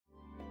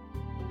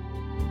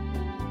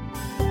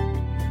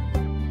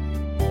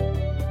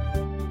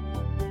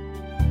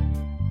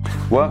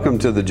Welcome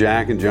to the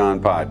Jack and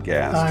John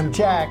podcast. I'm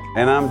Jack.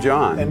 And I'm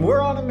John. And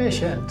we're on a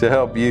mission to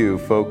help you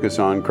focus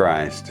on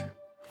Christ.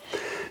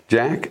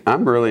 Jack,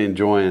 I'm really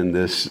enjoying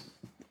this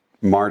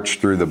march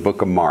through the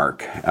book of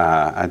Mark.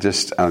 I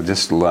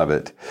just love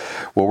it.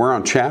 Well, we're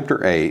on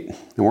chapter 8,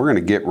 and we're going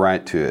to get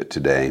right to it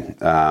today.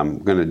 I'm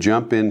going to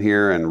jump in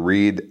here and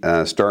read,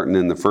 starting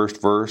in the first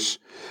verse.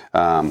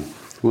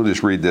 We'll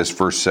just read this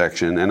first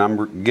section, and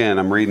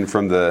I'm reading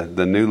from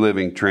the New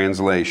Living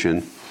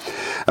Translation.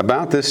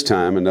 About this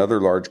time, another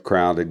large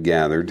crowd had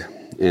gathered,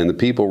 and the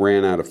people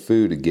ran out of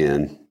food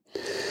again.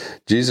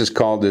 Jesus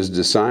called his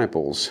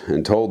disciples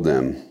and told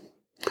them,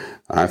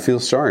 "I feel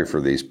sorry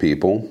for these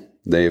people.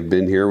 They have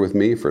been here with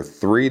me for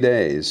 3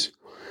 days,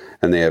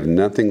 and they have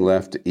nothing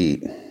left to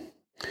eat.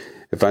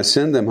 If I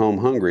send them home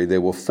hungry, they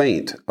will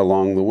faint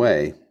along the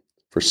way,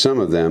 for some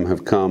of them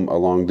have come a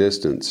long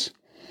distance."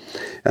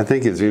 I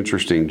think it's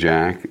interesting,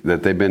 Jack,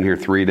 that they've been here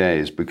 3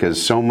 days,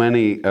 because so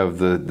many of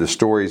the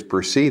stories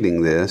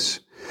preceding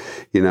this,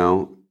 you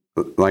know,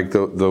 like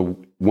the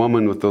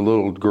woman with the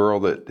little girl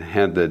that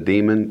had the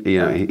demon, you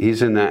know,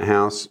 he's in that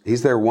house.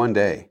 He's there 1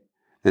 day.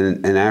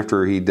 And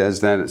after he does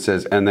that, it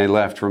says, and they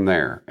left from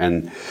there.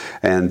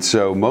 And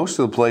so most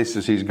of the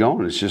places he's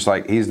going, it's just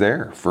like he's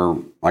there for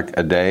like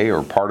a day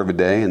or part of a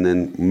day and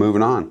then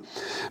moving on.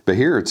 But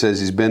here it says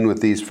he's been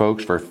with these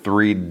folks for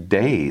 3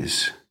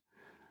 days.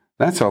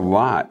 That's a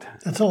lot.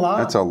 That's a lot.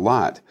 That's a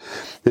lot.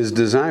 His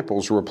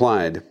disciples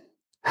replied,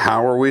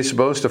 "How are we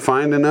supposed to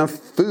find enough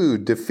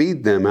food to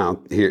feed them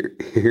out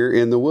here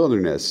in the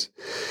wilderness?"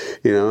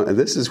 You know, and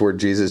this is where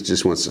Jesus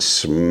just wants to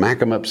smack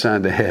them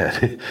upside the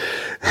head.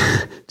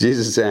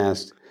 Jesus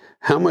asked,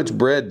 "How much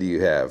bread do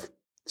you have?"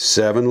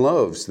 7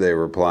 loaves, they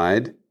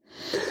replied.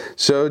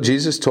 So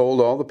Jesus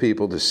told all the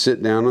people to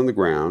sit down on the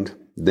ground.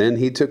 Then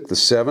he took the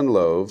 7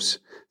 loaves,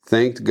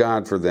 thanked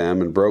God for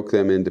them, and broke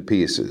them into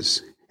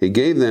pieces. He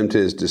gave them to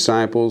his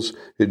disciples,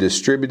 who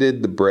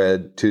distributed the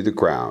bread to the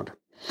crowd.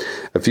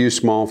 A few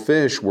small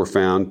fish were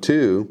found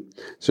too,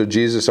 so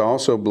Jesus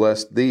also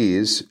blessed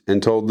these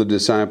and told the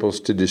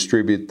disciples to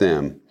distribute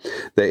them.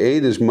 They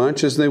ate as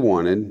much as they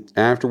wanted.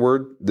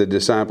 Afterward, the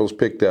disciples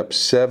picked up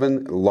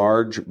 7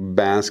 large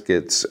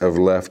baskets of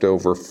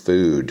leftover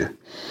food.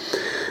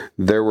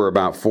 There were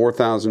about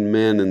 4,000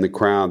 men in the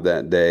crowd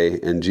that day,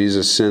 and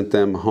Jesus sent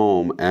them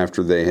home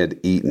after they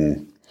had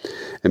eaten.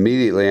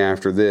 Immediately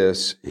after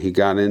this, he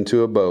got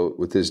into a boat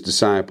with his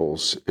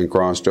disciples and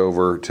crossed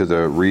over to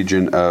the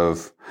region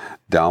of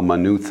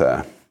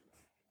Dalmanutha.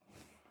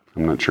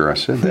 I'm not sure I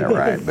said that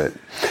right, but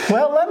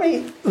well, let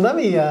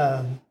me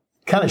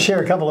kind of share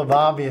a couple of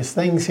obvious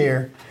things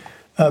here.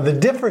 The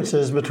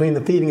differences between the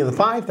feeding of the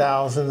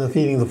 5,000 and the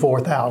feeding of the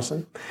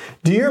 4,000.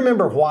 Do you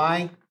remember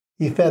why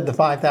he fed the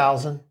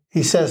 5,000?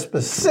 He says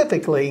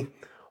specifically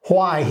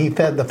why he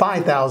fed the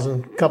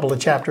 5,000 a couple of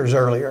chapters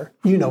earlier.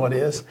 You know it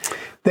is.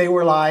 They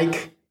were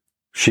like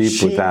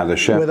sheep without a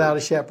shepherd. Without a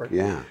shepherd.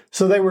 Yeah.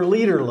 So they were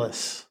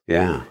leaderless.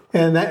 Yeah.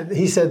 And that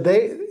he said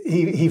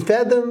he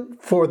fed them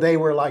for they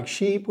were like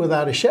sheep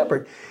without a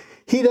shepherd.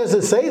 He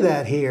doesn't say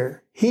that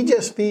here. He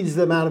just feeds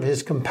them out of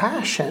his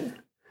compassion.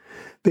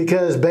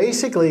 Because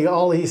basically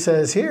all he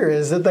says here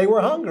is that they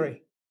were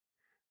hungry.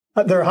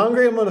 They're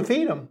hungry, I'm going to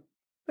feed them.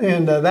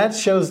 And that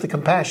shows the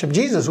compassion of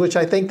Jesus, which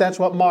I think that's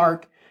what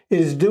Mark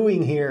is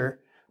doing here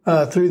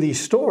through these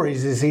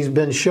stories, is he's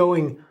been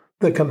showing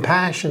the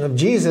compassion of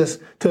Jesus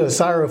to a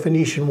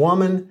Syrophoenician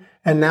woman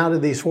and now to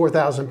these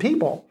 4,000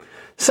 people.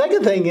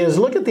 Second thing is,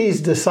 look at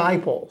these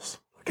disciples,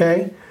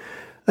 okay?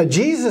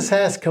 Jesus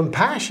has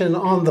compassion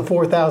on the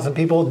 4,000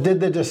 people. Did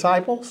the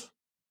disciples?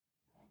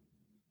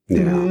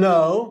 Yeah.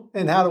 No.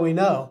 And how do we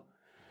know?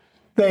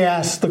 They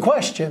asked the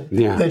question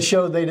that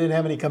showed they didn't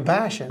have any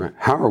compassion. Right.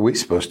 How are we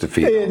supposed to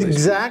feed all these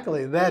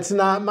Exactly. That's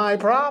not my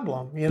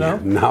problem, you know?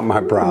 Yeah, not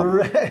my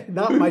problem.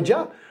 Not my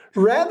job.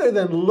 Rather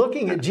than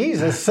looking at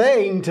Jesus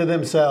saying to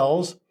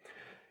themselves,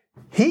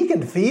 he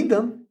can feed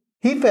them.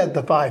 He fed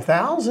the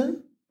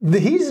 5,000.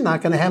 He's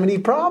not going to have any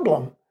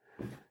problem.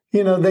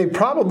 You know, they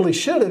probably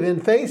should have in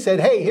faith said,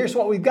 hey, here's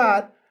what we've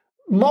got.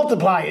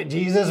 Multiply it,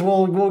 Jesus.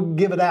 We'll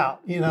give it out.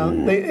 You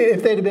know,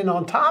 if they'd have been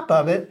on top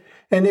of it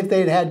and if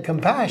they'd had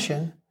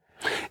compassion.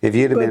 If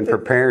you'd have been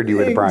prepared, you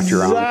would have brought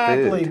your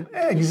own food.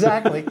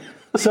 Exactly.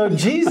 So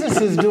Jesus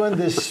is doing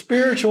this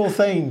spiritual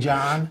thing,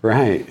 John.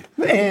 Right.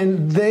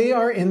 And they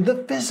are in the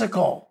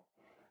physical.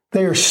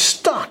 They're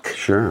stuck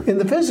in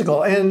the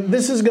physical. And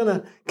this is going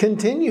to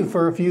continue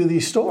for a few of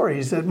these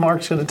stories that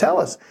Mark's going to tell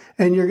us.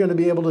 And you're going to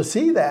be able to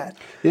see that.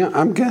 Yeah,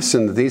 I'm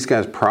guessing that these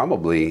guys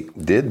probably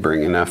did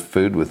bring enough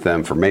food with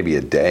them for maybe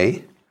a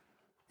day.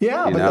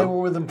 Yeah, but they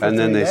were with them for 3 days.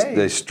 And then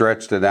they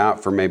stretched it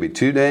out for maybe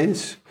 2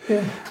 days.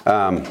 Yeah.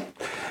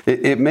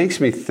 It makes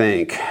me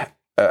think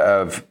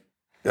of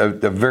a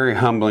very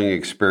humbling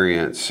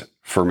experience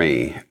for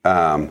me.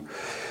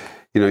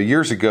 You know,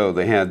 years ago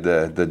they had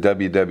the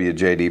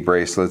WWJD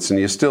bracelets, and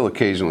you still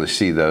occasionally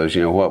see those.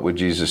 You know, what would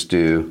Jesus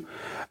do?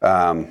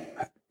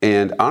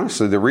 And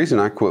honestly, the reason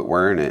I quit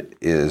wearing it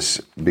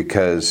is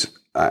because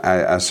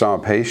I saw a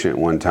patient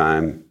one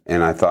time,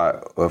 and I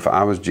thought, well, if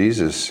I was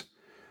Jesus,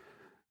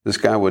 this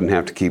guy wouldn't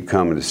have to keep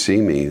coming to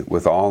see me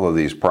with all of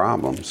these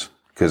problems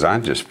because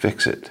I'd just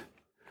fix it.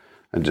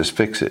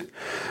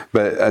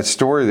 But a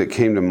story that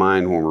came to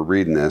mind when we're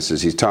reading this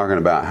is he's talking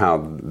about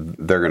how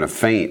they're going to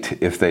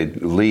faint if they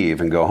leave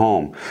and go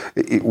home.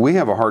 We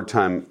have a hard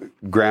time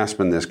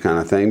grasping this kind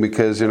of thing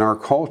because in our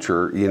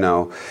culture,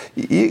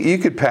 you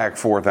could pack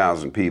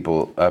 4,000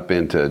 people up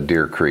into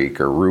Deer Creek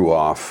or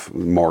Ruoff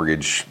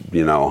Mortgage,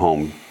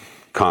 home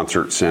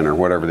concert center,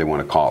 whatever they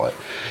want to call it.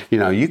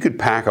 You could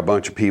pack a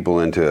bunch of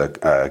people into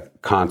a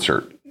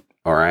concert,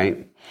 all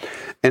right?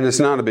 And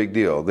it's not a big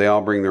deal. They all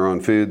bring their own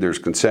food. There's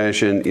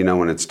concession.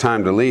 When it's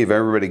time to leave,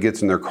 everybody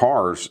gets in their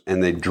cars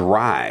and they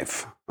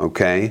drive,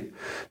 okay?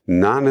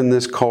 Not in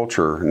this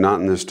culture, not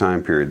in this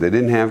time period. They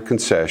didn't have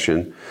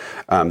concession.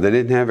 They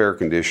didn't have air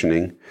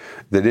conditioning.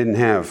 They didn't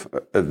have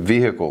a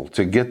vehicle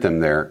to get them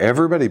there.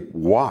 Everybody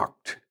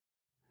walked.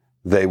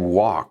 They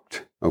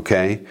walked,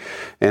 okay?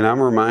 And I'm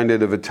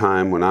reminded of a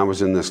time when I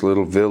was in this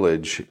little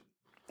village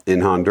in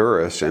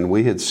Honduras and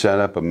we had set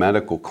up a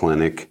medical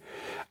clinic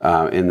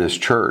in this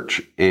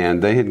church,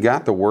 and they had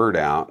got the word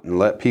out and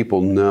let people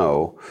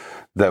know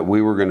that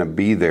we were going to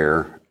be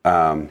there,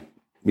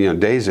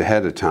 days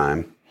ahead of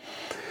time.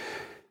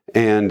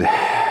 And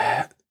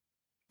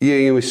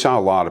we saw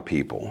a lot of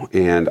people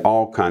and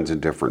all kinds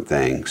of different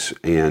things.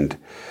 And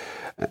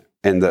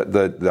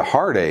the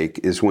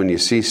heartache is when you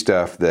see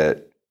stuff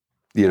that,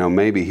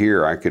 maybe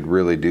here I could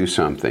really do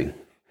something,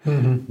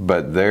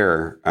 but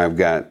there I've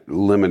got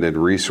limited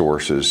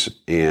resources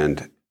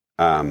and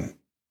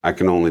I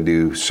can only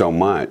do so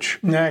much.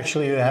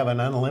 Actually, you have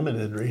an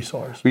unlimited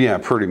resource. Yeah,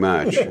 pretty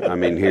much. I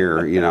mean, here,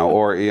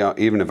 or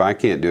even if I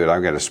can't do it,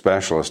 I've got a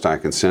specialist I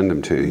can send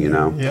them to,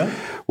 Yeah.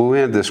 Well, we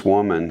had this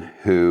woman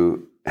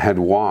who had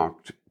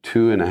walked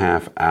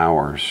 2.5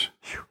 hours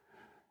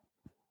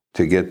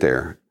to get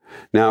there.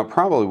 Now, it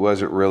probably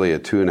wasn't really a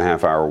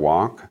 2.5 hour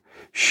walk.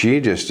 She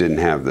just didn't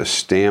have the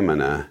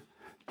stamina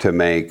to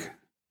make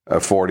a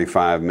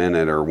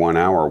 45-minute or 1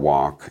 hour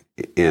walk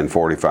in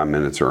 45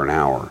 minutes or an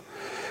hour.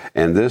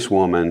 And this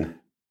woman,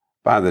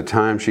 by the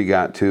time she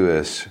got to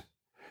us,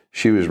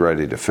 she was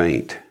ready to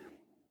faint.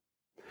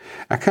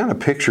 I kind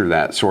of picture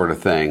that sort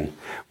of thing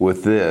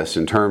with this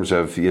in terms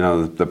of,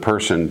 the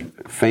person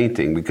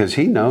fainting because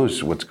he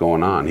knows what's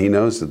going on. He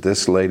knows that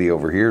this lady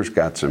over here's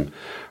got some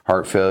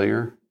heart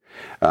failure.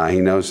 He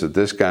knows that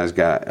this guy's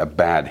got a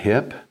bad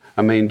hip.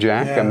 I mean,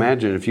 Jack,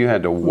 imagine if you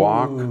had to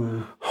walk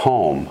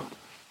home.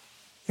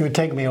 It would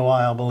take me a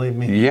while, believe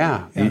me.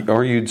 Yeah.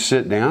 Or you'd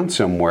sit down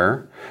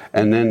somewhere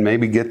and then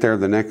maybe get there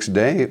the next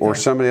day, or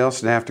somebody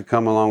else would have to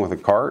come along with a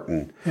cart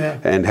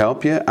and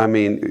help you. I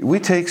mean, we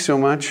take so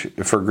much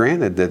for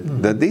granted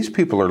that these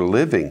people are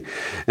living.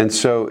 And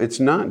so it's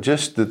not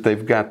just that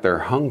they've got their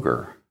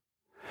hunger.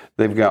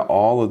 They've got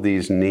all of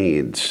these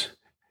needs.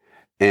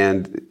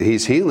 And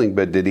he's healing,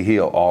 but did he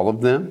heal all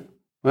of them?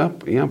 Well,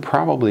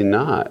 probably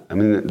not. I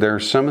mean, there are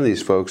some of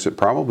these folks that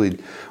probably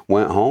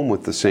went home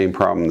with the same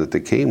problem that they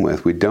came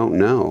with. We don't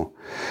know.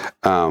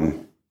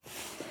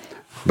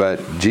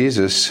 But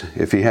Jesus,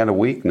 if he had a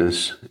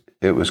weakness,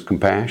 it was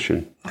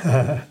compassion.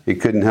 He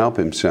couldn't help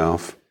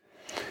himself.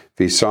 If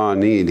he saw a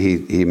need,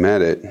 he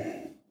met it.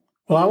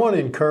 Well, I want to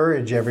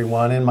encourage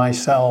everyone, and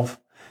myself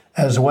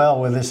as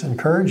well with this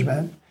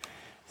encouragement,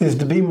 is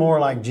to be more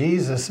like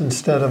Jesus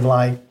instead of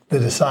like the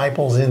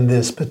disciples in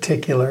this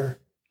particular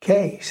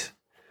case.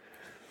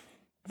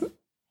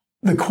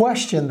 The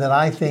question that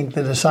I think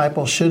the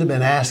disciples should have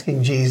been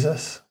asking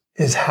Jesus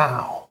is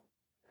how.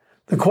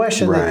 The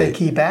question that they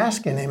keep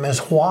asking him is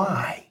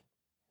why.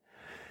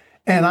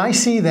 And I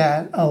see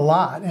that a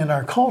lot in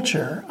our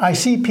culture. I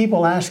see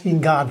people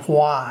asking God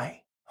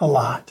why a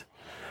lot.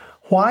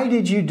 Why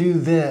did you do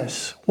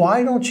this?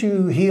 Why don't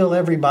you heal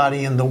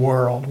everybody in the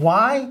world?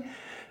 Why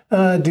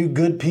do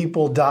good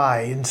people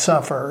die and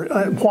suffer?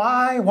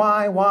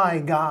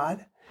 Why,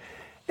 God?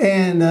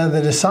 And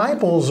the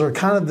disciples are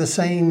kind of the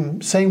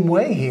same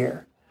way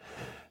here.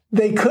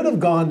 They could have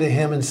gone to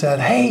him and said,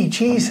 hey,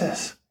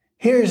 Jesus,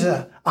 here's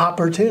an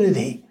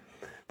opportunity.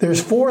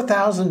 There's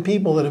 4,000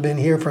 people that have been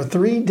here for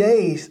 3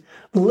 days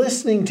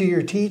listening to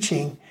your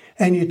teaching,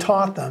 and you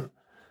taught them.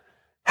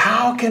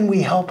 How can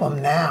we help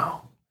them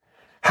now?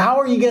 How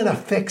are you going to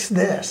fix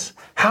this?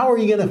 How are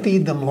you going to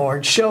feed them,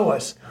 Lord? Show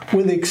us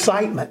with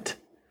excitement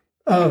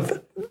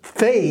of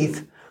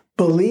faith,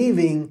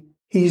 believing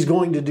he's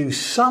going to do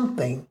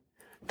something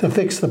to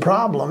fix the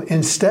problem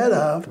instead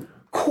of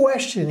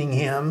questioning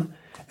him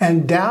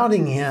and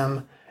doubting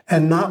him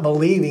and not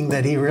believing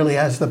that he really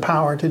has the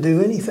power to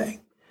do anything.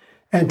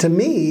 And to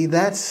me,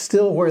 that's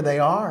still where they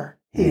are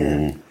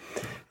here.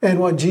 And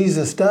what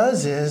Jesus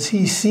does is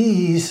he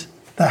sees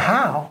the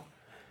how,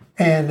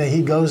 and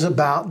he goes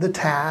about the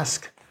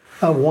task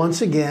of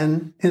once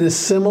again, in a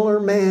similar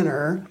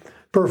manner,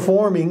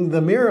 performing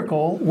the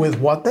miracle with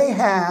what they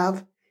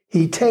have.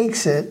 He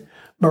takes it,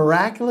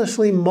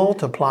 miraculously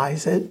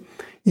multiplies it,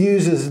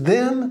 uses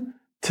them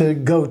to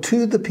go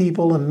to the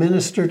people and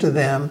minister to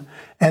them,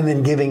 and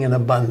then giving an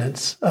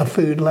abundance of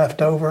food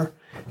left over,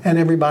 and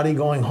everybody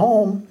going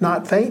home,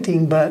 not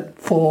fainting, but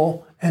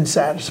full and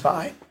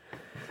satisfied.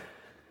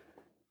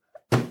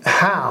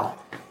 how.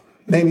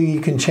 Maybe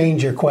you can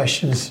change your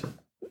questions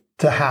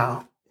to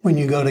how when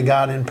you go to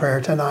God in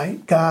prayer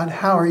tonight. God,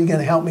 how are you going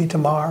to help me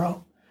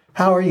tomorrow?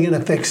 How are you going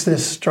to fix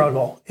this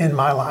struggle in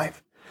my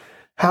life?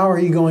 How are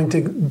you going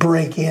to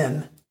break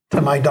in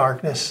to my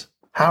darkness?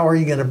 How are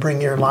you going to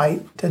bring your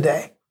light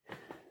today?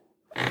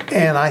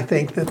 And I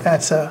think that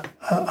that's a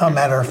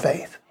matter of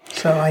faith.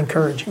 So I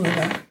encourage you with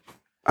that.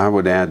 I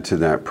would add to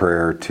that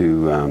prayer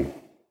to,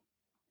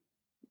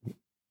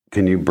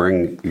 can you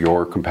bring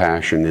your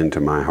compassion into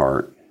my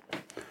heart?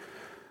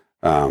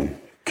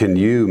 Can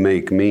you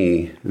make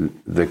me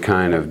the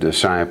kind of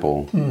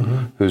disciple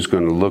who's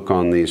going to look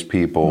on these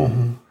people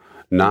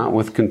not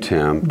with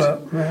contempt,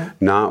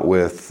 not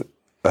with,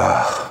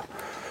 but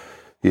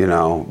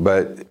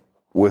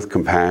with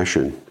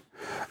compassion?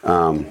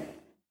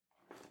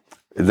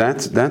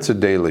 That's a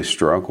daily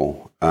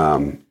struggle.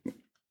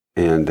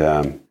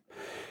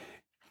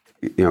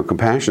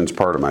 Compassion's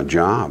part of my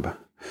job.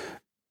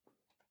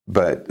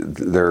 But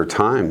there are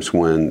times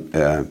when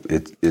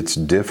it's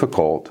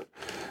difficult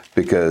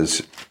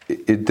because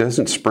it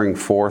doesn't spring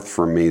forth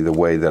from me the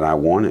way that I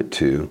want it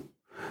to,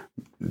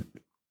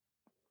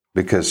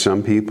 because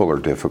some people are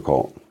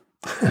difficult.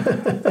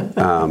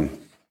 How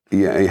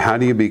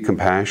do you be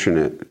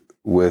compassionate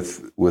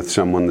with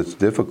someone that's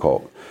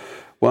difficult?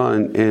 Well,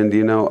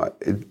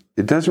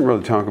 it doesn't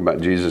really talk about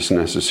Jesus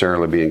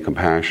necessarily being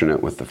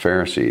compassionate with the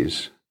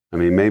Pharisees. I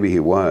mean, maybe he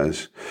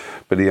was,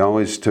 but he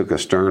always took a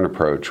stern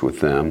approach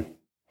with them.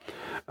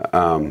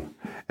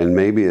 And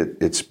maybe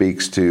it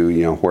speaks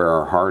to, where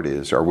our heart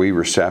is. Are we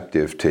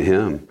receptive to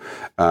him?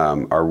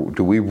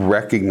 Do we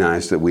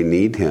recognize that we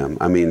need him?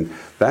 I mean,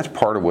 that's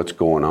part of what's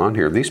going on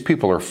here. These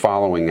people are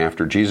following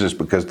after Jesus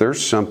because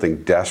there's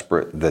something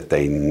desperate that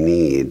they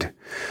need.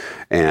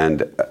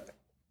 And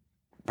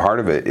part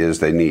of it is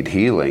they need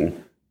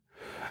healing.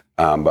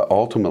 But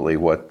ultimately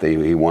what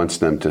he wants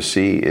them to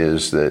see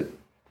is that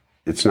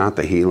it's not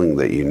the healing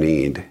that you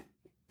need.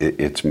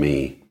 It's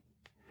me.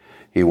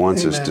 He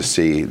wants us to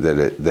see that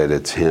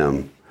it's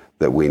him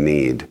that we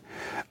need.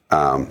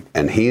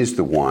 And he's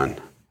the one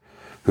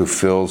who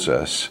fills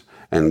us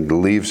and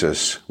leaves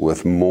us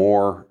with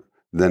more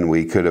than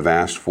we could have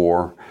asked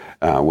for,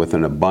 with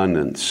an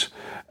abundance,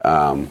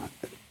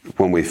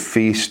 when we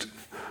feast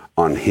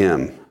on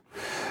him.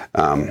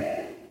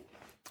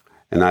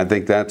 And I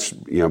think that's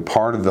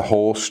part of the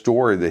whole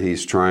story that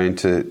he's trying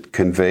to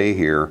convey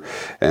here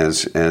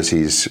as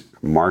he's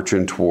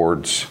marching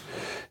towards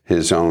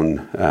his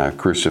own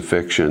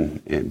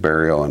crucifixion,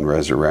 burial, and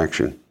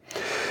resurrection.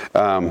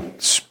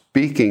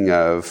 Speaking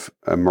of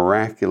a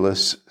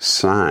miraculous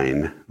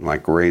sign,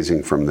 like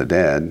raising from the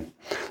dead,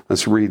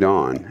 let's read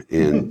on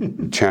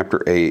in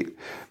chapter 8,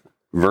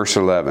 verse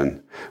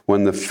 11.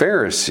 When the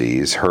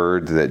Pharisees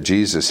heard that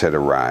Jesus had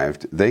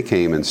arrived, they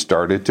came and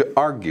started to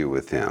argue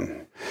with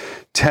him.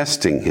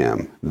 Testing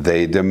him,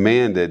 they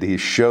demanded he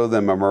show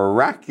them a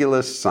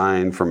miraculous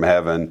sign from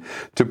heaven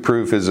to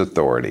prove his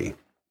authority.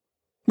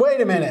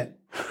 Wait a minute.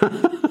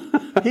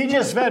 He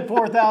just fed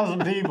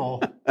 4,000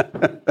 people.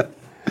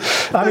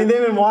 I mean,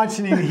 they've been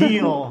watching him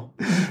heal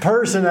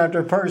person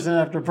after person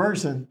after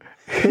person.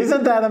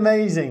 Isn't that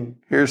amazing?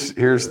 Here's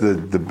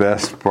the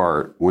best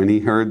part. When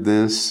he heard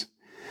this,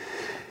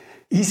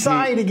 he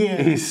sighed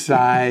again. He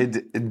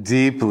sighed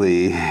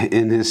deeply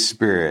in his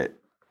spirit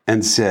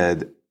and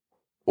said,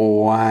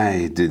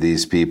 "Why do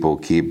these people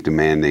keep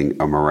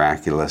demanding a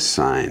miraculous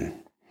sign?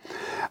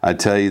 I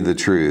tell you the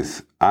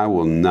truth, I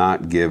will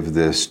not give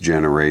this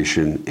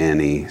generation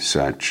any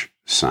such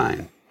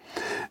sign."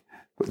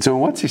 So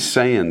what's he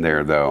saying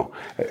there, though?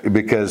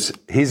 Because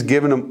he's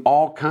given them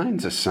all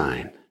kinds of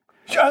sign.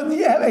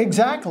 Yeah,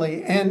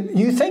 exactly. And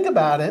you think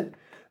about it,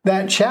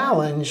 that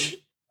challenge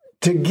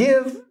to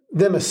give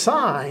them a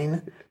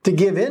sign, to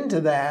give into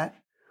that,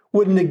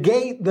 would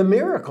negate the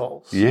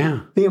miracles.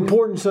 Yeah. The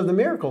importance of the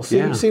miracles.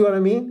 See what I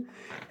mean?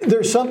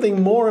 There's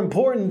something more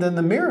important than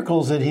the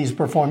miracles that he's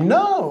performed.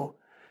 No.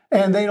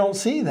 And they don't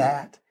see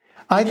that.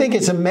 I think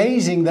it's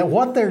amazing that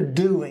what they're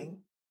doing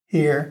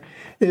here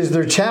is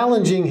they're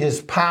challenging his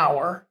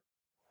power.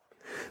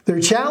 They're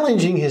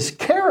challenging his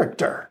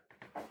character.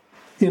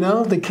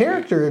 The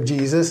character of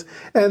Jesus.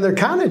 And they're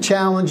kind of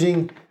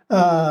challenging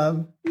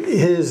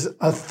his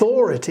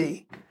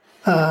authority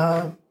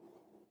to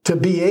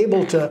be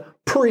able to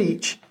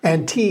preach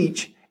and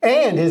teach,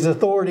 and his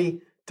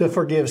authority to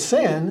forgive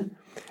sin,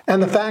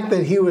 and the fact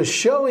that he was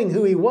showing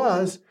who he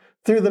was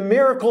through the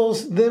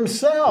miracles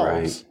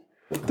themselves.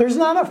 Right. There's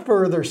not a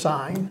further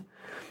sign.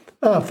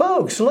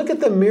 Folks, look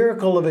at the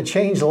miracle of a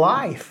changed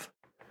life.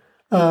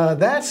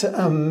 That's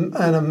an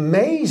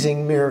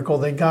amazing miracle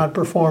that God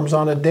performs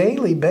on a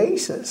daily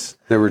basis.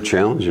 They were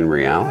challenging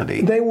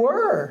reality. They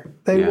were.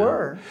 They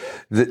were.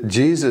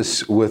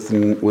 Jesus, with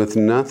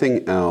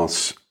nothing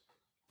else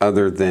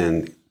other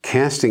than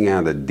casting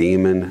out a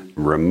demon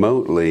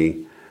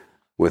remotely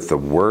with the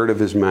word of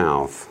his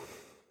mouth,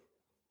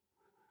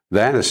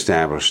 that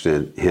established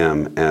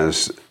him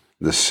as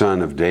the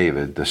Son of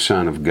David, the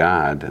Son of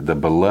God, the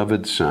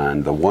beloved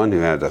Son, the one who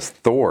had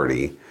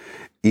authority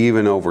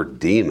even over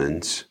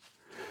demons.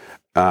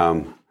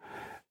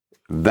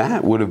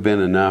 that would have been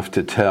enough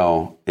to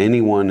tell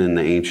anyone in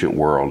the ancient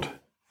world,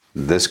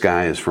 this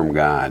guy is from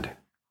God.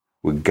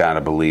 We've got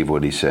to believe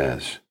what he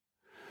says.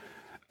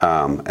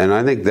 And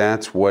I think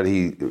that's what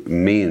he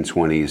means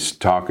when he's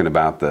talking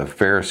about the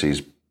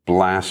Pharisees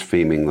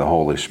blaspheming the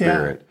Holy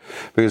Spirit.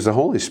 Because the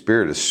Holy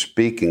Spirit is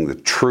speaking the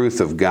truth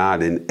of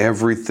God in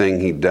everything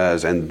he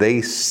does, and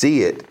they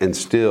see it and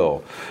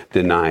still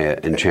deny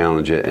it and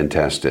challenge it and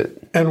test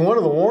it. And one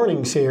of the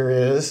warnings here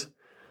is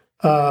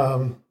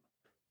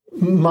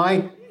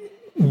Mike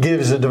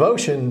gives a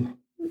devotion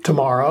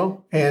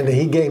tomorrow, and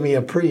he gave me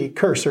a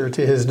precursor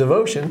to his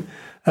devotion.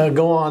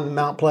 Go on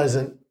Mount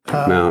Pleasant.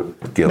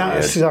 Mount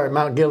Gilead.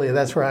 Mount Gilead.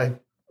 That's where I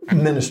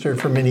ministered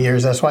for many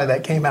years. That's why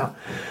that came out.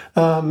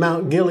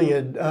 Mount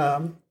Gilead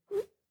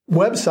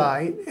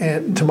website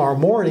and tomorrow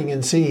morning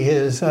and see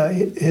his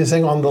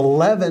thing on the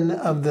leaven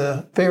of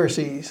the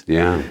Pharisees.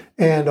 Yeah.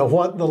 And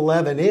what the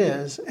leaven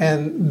is.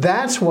 And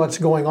that's what's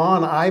going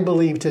on, I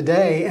believe,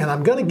 today. And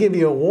I'm going to give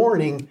you a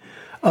warning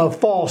of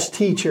false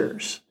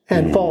teachers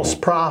and false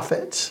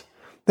prophets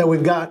that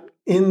we've got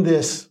in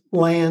this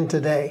land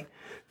today.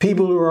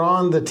 People who are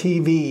on the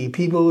TV,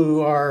 people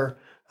who are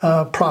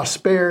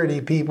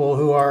prosperity people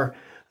who are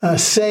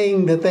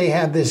saying that they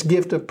have this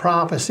gift of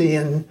prophecy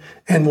and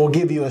will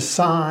give you a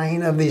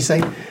sign of these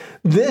things.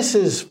 This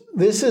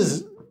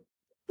is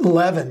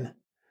leaven.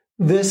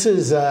 This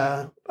is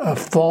a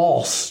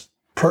false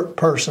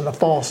person, a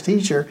false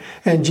teacher.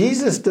 And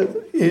Jesus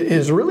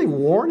is really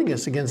warning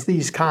us against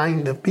these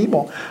kind of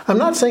people. I'm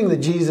not saying that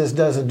Jesus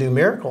doesn't do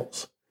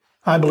miracles.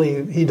 I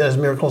believe he does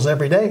miracles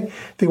every day.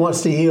 If he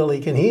wants to heal, he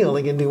can heal.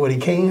 He can do what he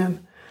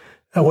can,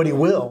 what he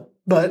will.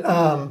 But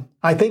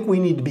I think we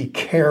need to be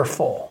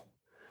careful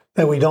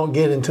that we don't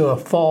get into a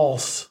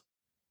false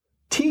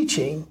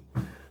teaching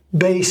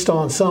based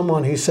on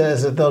someone who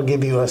says that they'll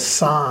give you a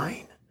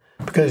sign.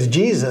 Because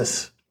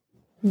Jesus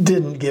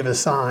didn't give a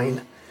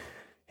sign.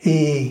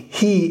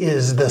 He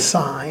is the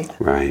sign.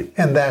 Right.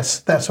 And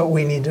that's what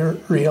we need to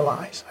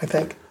realize, I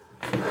think.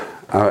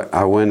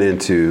 I went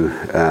into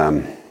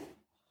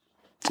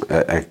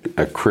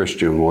a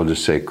Christian, we'll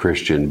just say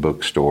Christian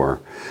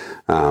bookstore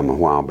a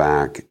while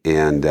back.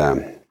 And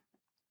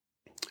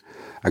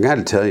I got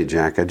to tell you,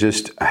 Jack,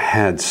 I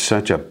had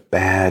such a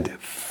bad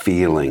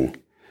feeling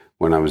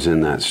when I was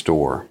in that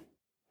store.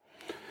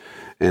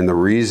 And the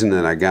reason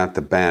that I got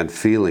the bad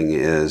feeling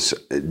is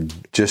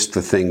just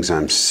the things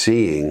I'm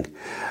seeing.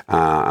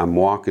 I'm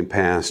walking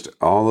past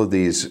all of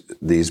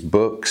these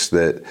books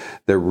that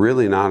they're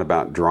really not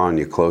about drawing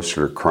you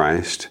closer to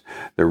Christ.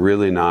 They're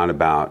really not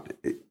about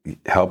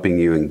helping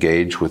you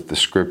engage with the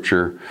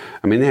Scripture.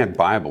 I mean, they had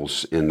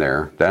Bibles in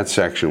there. That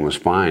section was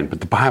fine,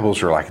 but the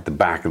Bibles are like at the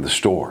back of the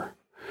store.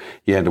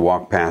 You had to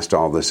walk past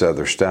all this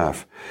other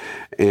stuff.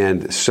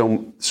 And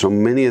so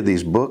many of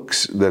these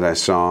books that I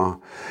saw,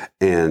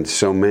 and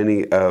so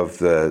many of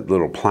the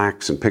little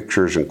plaques and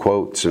pictures and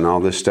quotes and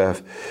all this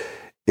stuff,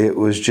 it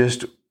was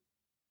just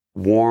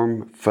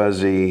warm,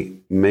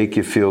 fuzzy, make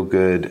you feel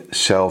good,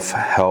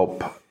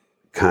 self-help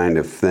kind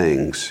of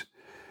things.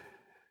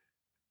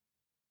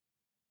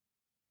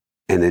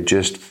 And it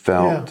just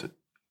felt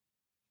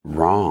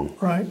wrong.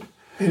 Right.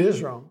 It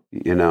is wrong.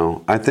 You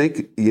know, I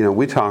think,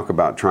 we talk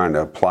about trying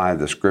to apply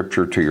the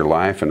Scripture to your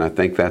life, and I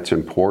think that's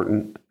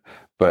important.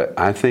 But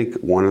I think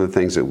one of the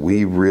things that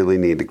we really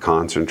need to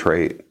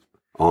concentrate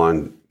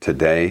on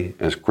today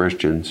as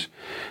Christians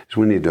is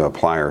we need to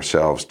apply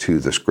ourselves to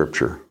the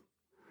Scripture.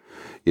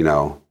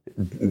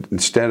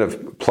 Instead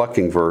of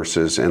plucking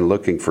verses and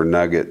looking for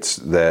nuggets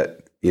that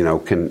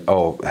can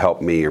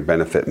help me or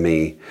benefit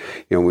me.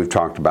 We've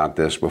talked about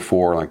this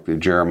before, like the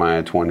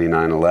Jeremiah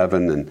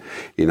 29:11, and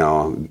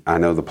I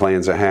know the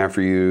plans I have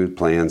for you,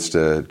 plans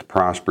to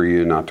prosper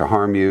you, not to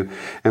harm you.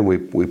 And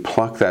we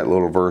pluck that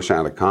little verse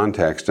out of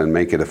context and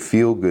make it a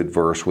feel-good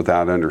verse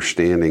without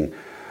understanding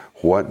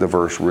what the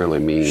verse really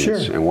means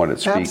and what it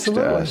speaks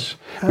to us.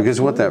 Because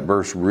what that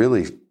verse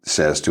really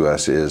says to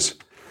us is,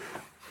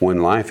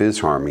 when life is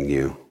harming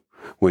you,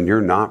 when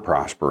you're not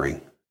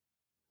prospering,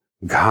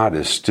 God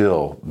is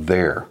still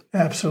there.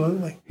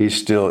 Absolutely. He's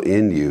still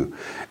in you.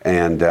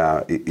 And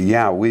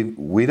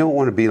we don't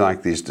want to be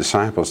like these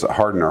disciples that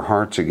harden our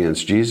hearts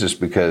against Jesus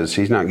because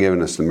he's not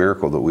giving us the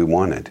miracle that we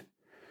wanted.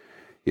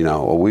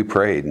 We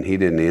prayed and he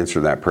didn't answer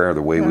that prayer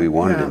the way we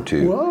wanted him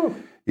to.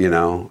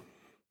 Whoa.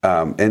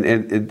 And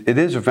it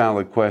is a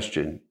valid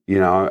question.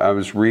 I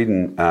was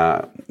reading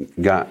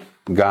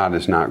God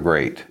is Not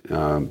Great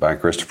by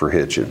Christopher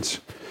Hitchens.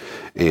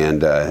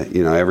 And,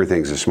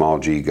 everything's a small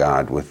g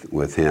God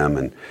with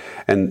him.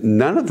 And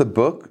none of the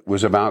book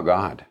was about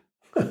God.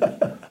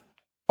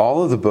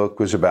 All of the book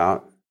was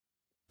about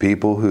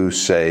people who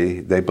say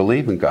they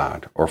believe in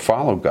God or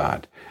follow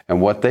God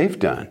and what they've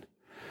done.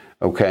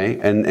 Okay?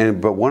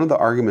 But one of the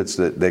arguments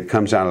that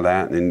comes out of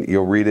that, and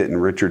you'll read it in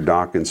Richard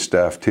Dawkins'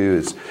 stuff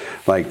too, is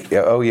like,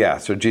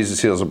 so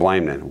Jesus heals a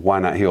blind man. Why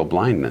not heal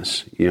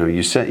blindness?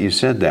 You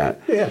said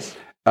that. Yes.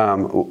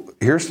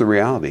 Here's the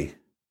reality.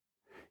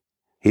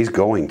 He's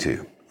going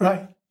to.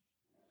 Right.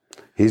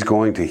 He's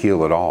going to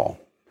heal it all.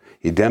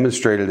 He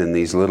demonstrated in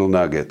these little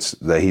nuggets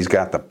that he's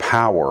got the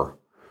power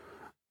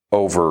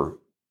over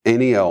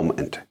any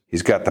ailment.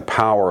 He's got the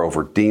power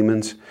over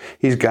demons.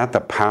 He's got the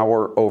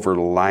power over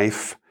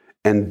life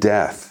and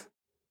death.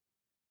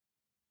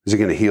 Is he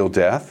going to heal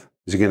death?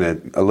 Is he going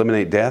to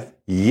eliminate death?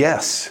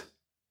 Yes,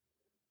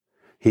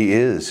 he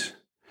is.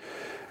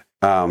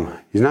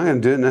 He's not going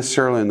to do it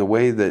necessarily in the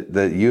way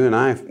that you and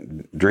I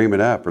dream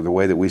it up or the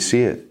way that we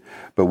see it.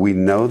 But we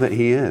know that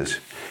he is.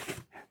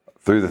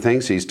 Through the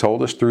things he's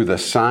told us, through the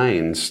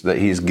signs that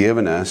he's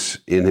given us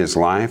in his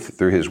life,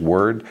 through his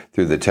word,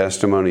 through the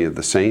testimony of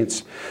the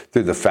saints,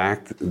 through the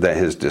fact that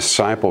his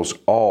disciples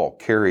all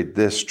carried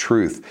this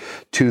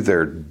truth to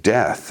their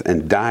death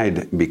and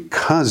died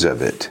because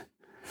of it.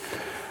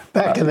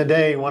 Back in the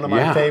day, one of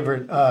my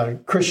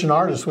favorite Christian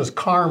artists was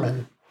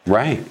Carmen.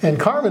 Right. And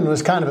Carmen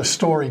was kind of a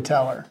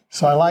storyteller,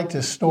 so I liked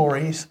his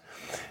stories.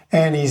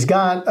 And he's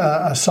got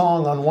a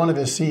song on one of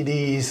his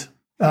CDs.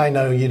 I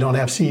know you don't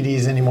have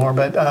CDs anymore,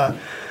 but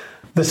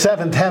The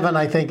Seventh Heaven,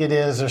 I think it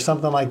is, or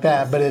something like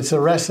that. But it's a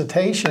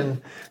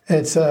recitation.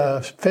 It's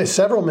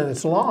several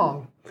minutes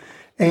long.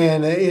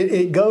 And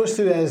it goes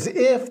through as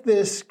if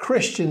this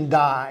Christian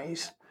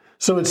dies.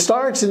 So it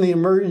starts in the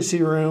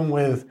emergency room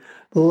with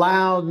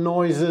loud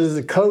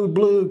noises, code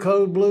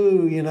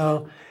blue, you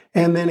know.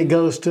 And then it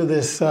goes to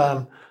this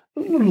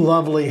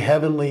lovely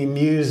heavenly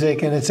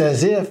music, and it's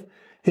as if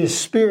his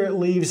spirit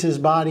leaves his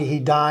body, he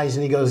dies,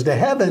 and he goes to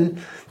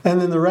heaven. And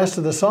then the rest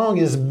of the song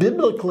is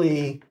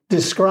biblically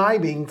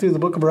describing through the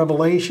book of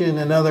Revelation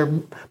and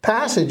other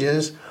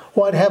passages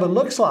what heaven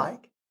looks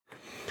like.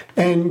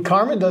 And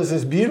Carmen does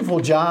this beautiful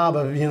job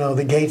of, you know,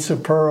 the gates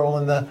of pearl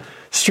and the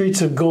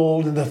streets of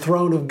gold and the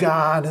throne of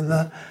God and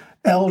the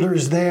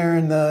elders there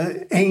and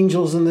the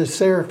angels and the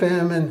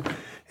seraphim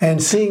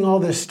and seeing all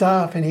this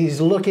stuff, and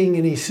he's looking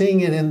and he's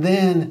seeing it, and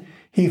then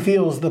he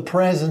feels the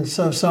presence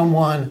of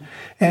someone,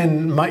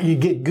 and you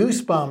get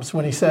goosebumps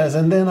when he says,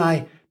 and then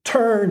I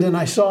turned and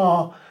I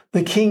saw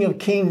the King of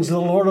Kings, the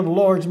Lord of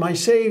Lords, my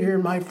Savior,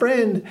 my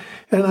friend,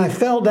 and I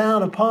fell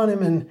down upon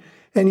him,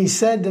 and he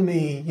said to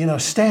me, you know,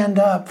 stand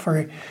up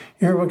for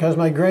here because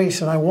my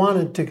grace, and I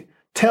wanted to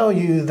tell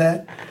you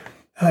that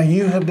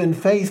you have been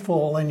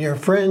faithful, and your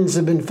friends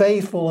have been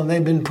faithful, and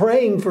they've been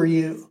praying for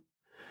you,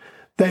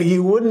 that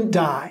you wouldn't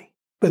die,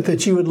 but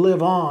that you would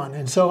live on.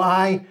 And so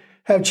I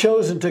have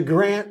chosen to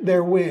grant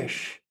their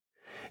wish,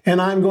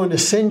 and I'm going to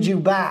send you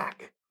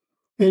back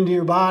into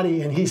your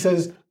body. And he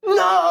says,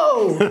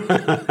 no,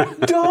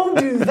 don't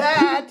do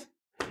that.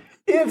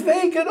 If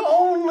they could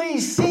only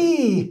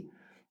see,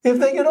 if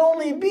they could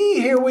only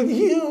be here with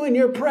you in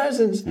your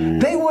presence,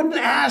 they wouldn't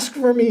ask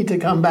for me to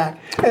come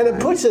back. And it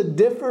puts a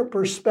different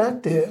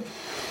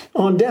perspective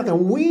on death.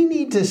 And we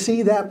need to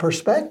see that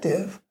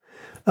perspective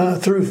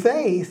through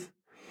faith.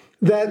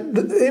 That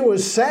it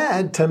was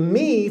sad to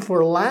me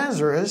for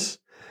Lazarus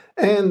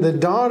and the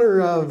daughter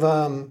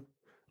of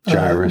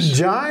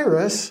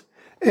Jairus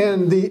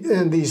and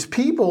these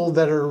people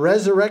that are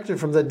resurrected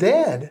from the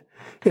dead.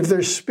 If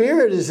their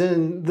spirit is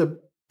in the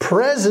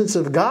presence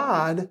of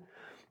God,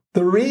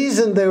 the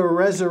reason they were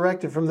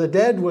resurrected from the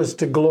dead was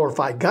to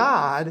glorify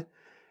God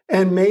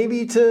and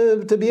maybe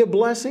to be a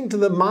blessing to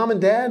the mom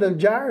and dad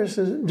of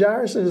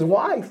Jairus'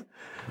 wife.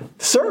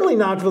 Certainly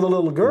not for the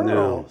little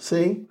girl,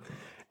 see?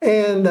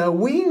 And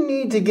we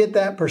need to get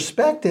that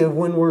perspective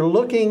when we're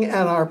looking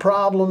at our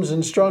problems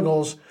and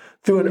struggles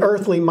through an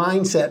earthly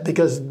mindset,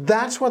 because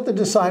that's what the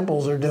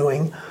disciples are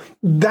doing.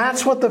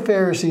 That's what the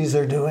Pharisees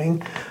are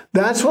doing.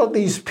 That's what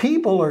these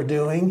people are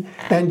doing.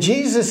 And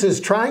Jesus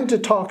is trying to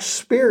talk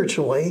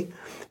spiritually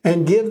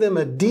and give them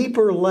a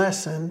deeper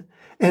lesson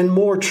and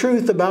more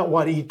truth about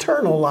what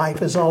eternal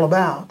life is all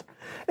about.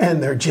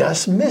 And they're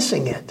just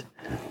missing it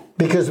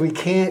because we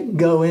can't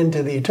go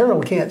into the eternal.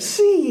 We can't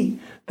see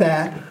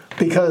that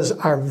because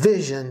our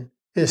vision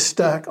is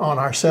stuck on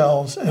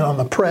ourselves and on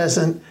the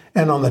present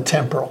and on the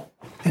temporal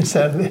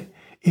instead of the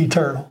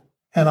eternal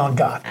and on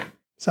God.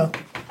 So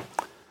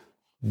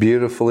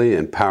beautifully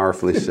and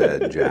powerfully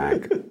said,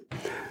 Jack.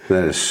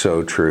 That is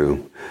so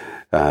true.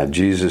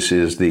 Jesus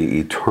is the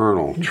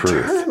eternal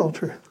truth. Eternal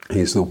truth.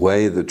 He's the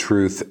way, the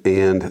truth,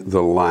 and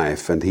the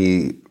life, and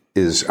he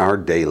is our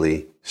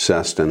daily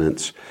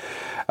sustenance.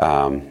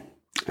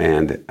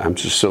 And I'm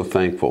just so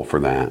thankful for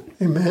that.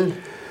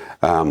 Amen.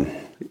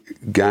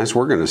 Guys,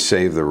 we're going to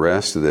save the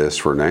rest of this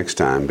for next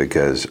time,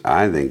 because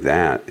I think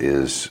that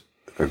is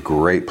a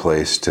great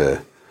place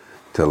to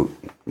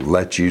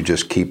let you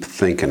just keep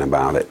thinking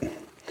about it.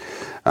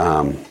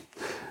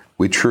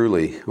 We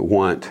truly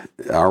want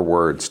our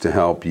words to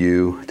help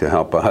you, to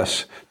help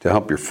us, to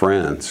help your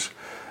friends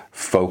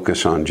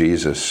focus on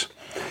Jesus.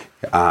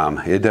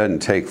 It doesn't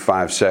take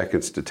 5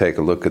 seconds to take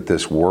a look at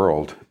this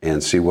world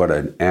and see what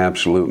an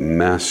absolute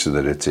mess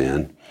that it's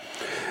in.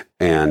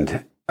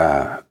 And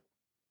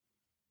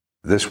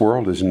this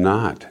world is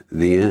not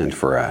the end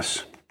for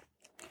us.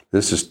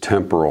 This is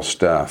temporal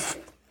stuff.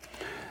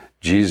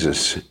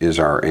 Jesus is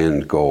our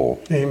end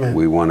goal. Amen.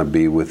 We want to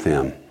be with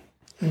him.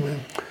 Amen.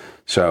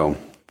 So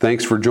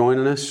thanks for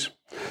joining us.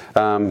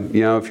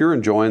 If you're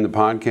enjoying the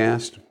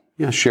podcast,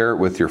 share it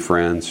with your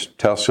friends.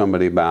 Tell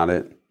somebody about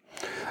it.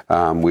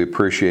 We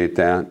appreciate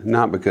that,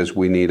 not because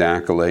we need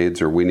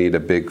accolades or we need a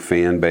big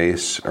fan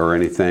base or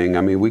anything.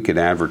 I mean, we could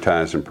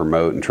advertise and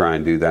promote and try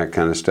and do that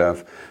kind of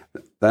stuff.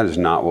 That is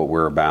not what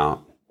we're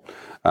about.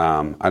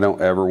 I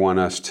don't ever want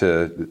us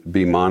to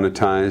be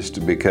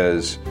monetized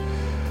because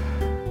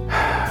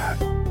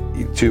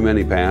too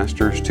many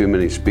pastors, too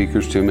many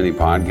speakers, too many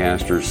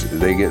podcasters,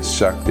 they get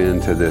sucked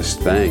into this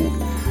thing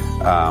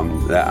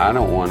that I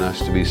don't want us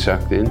to be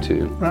sucked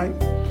into. Right.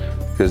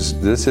 Because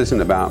this isn't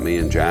about me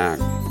and Jack.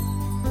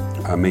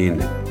 I mean,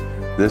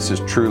 this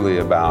is truly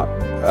about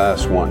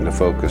us wanting to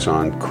focus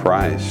on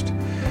Christ.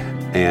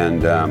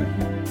 And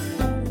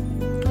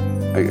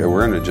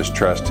we're going to just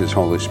trust His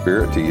Holy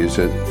Spirit to use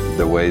it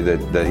the way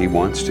that He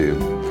wants to.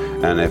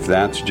 And if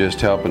that's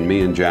just helping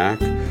me and Jack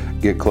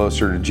get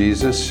closer to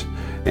Jesus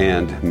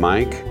and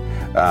Mike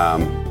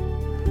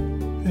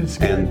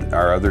and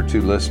our other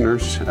two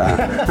listeners,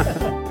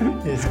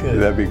 it's good.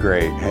 That'd be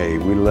great. Hey,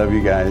 we love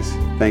you guys.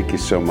 Thank you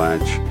so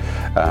much.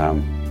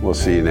 We'll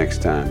see you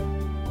next time.